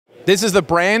This is the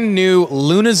brand new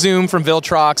Luna zoom from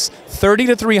Viltrox,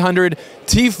 30-300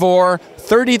 T4,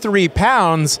 33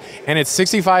 pounds, and it's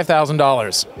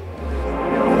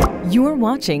 $65,000. You're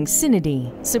watching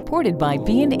CineD, supported by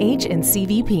B&H and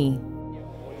CVP.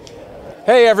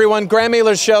 Hey everyone, Graham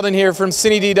Mailer-Sheldon here from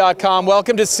CineD.com.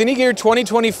 Welcome to Cine Gear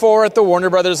 2024 at the Warner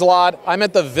Brothers lot. I'm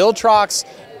at the Viltrox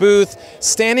booth,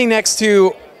 standing next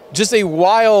to just a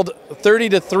wild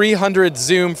 30-300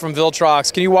 zoom from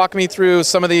Viltrox. Can you walk me through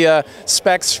some of the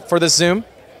specs for this zoom?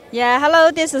 Yeah,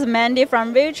 hello, this is Mandy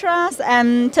from Viltrox,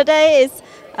 and today is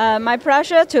my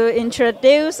pleasure to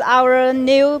introduce our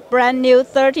brand new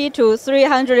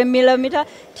 30-300mm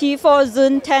T4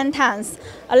 zoom 10 times,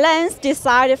 a lens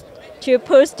designed to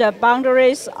push the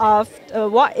boundaries of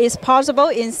what is possible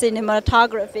in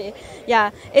cinematography. Yeah,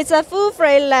 it's a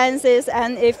full-frame lens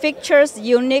and it features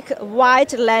unique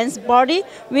wide lens body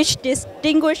which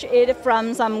distinguish it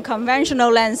from some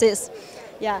conventional lenses.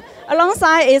 Yeah,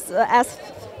 alongside its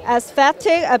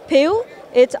aesthetic appeal,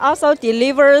 it also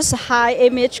delivers high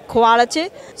image quality.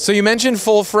 So you mentioned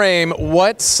full frame.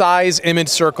 What size image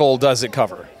circle does it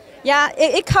cover? Yeah,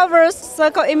 it covers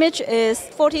circle image is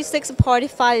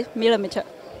 46.5 millimeter.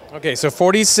 Okay, so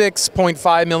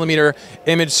 46.5 millimeter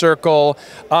image circle.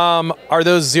 Are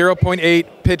those 0.8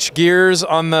 pitch gears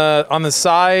on the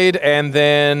side? And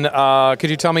then could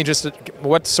you tell me just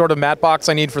what sort of matte box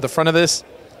I need for the front of this?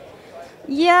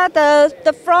 Yeah,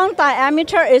 the front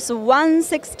diameter is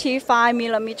 165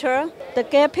 millimeter. The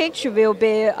gear pitch will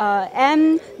be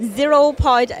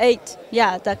M0.8.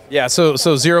 Yeah. So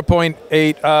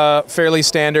 0.8, fairly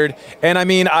standard. And I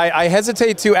mean, I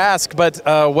hesitate to ask, but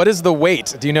what is the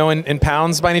weight? Do you know in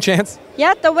pounds by any chance?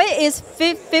 Yeah, the weight is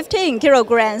 15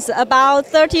 kilograms, about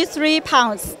 33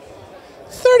 pounds.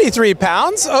 33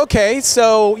 pounds? Okay,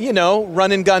 so, you know,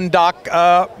 run and gun doc,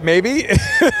 maybe,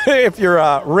 if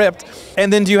you're ripped.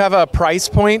 And then do you have a price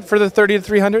point for the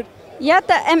 30-300? Yeah,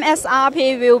 the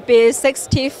MSRP will be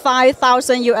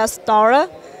 65,000 US dollar.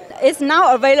 It's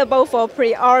now available for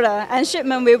pre-order, and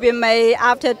shipment will be made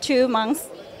after 2 months.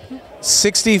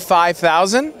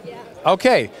 65,000? Yeah.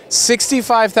 Okay,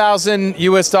 65,000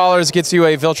 US dollars gets you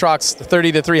a Viltrox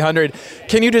 30-300.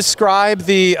 Can you describe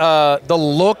the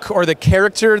look or the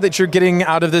character that you're getting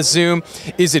out of this zoom?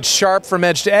 Is it sharp from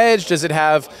edge to edge? Does it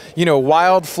have, you know,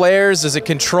 wild flares? Does it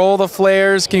control the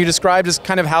flares? Can you describe just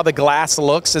kind of how the glass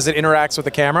looks as it interacts with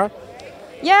the camera?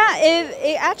 Yeah,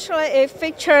 it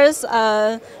features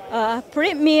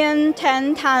premium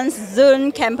 10 times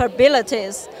zoom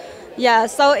capabilities. Yeah,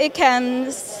 so it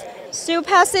can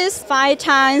surpasses 5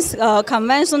 times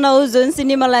conventional zoom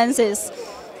cinema lenses.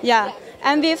 Yeah,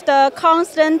 and with the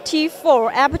constant T4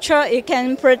 aperture, it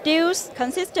can produce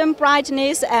consistent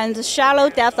brightness and shallow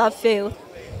depth of field.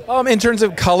 In terms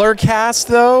of color cast,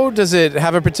 though, does it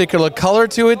have a particular color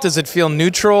to it? Does it feel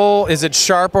neutral? Is it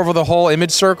sharp over the whole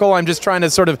image circle? I'm just trying to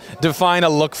sort of define a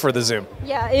look for the zoom.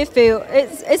 Yeah,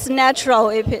 it's natural.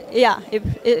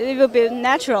 It will be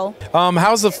natural.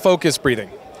 How's the focus breathing?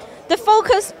 The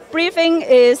focus breathing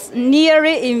is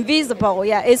nearly invisible.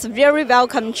 Yeah, it's very well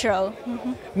controlled.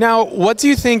 Mm-hmm. Now, what do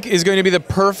you think is going to be the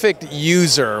perfect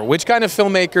user? Which kind of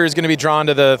filmmaker is going to be drawn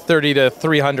to the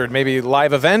 30-300? Maybe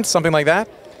live events, something like that?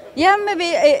 Yeah, maybe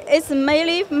it's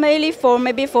mainly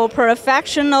for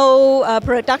professional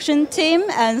production team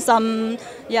and some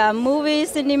movie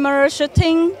cinema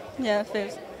shooting. Yeah.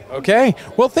 Okay.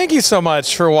 Well, thank you so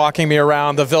much for walking me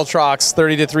around the Viltrox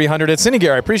 30-300 at Cine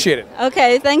Gear. I appreciate it.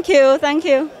 Okay, thank you. Thank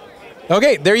you.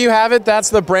 Okay, there you have it. That's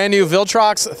the brand new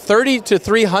Viltrox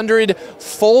 30-300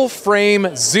 full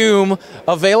frame zoom,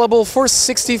 available for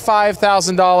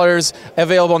 $65,000,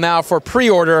 available now for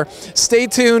pre-order. Stay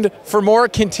tuned for more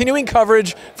continuing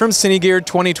coverage from Cine Gear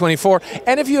 2024.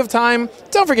 And if you have time,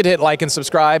 don't forget to hit like and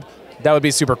subscribe. That would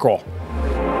be super cool.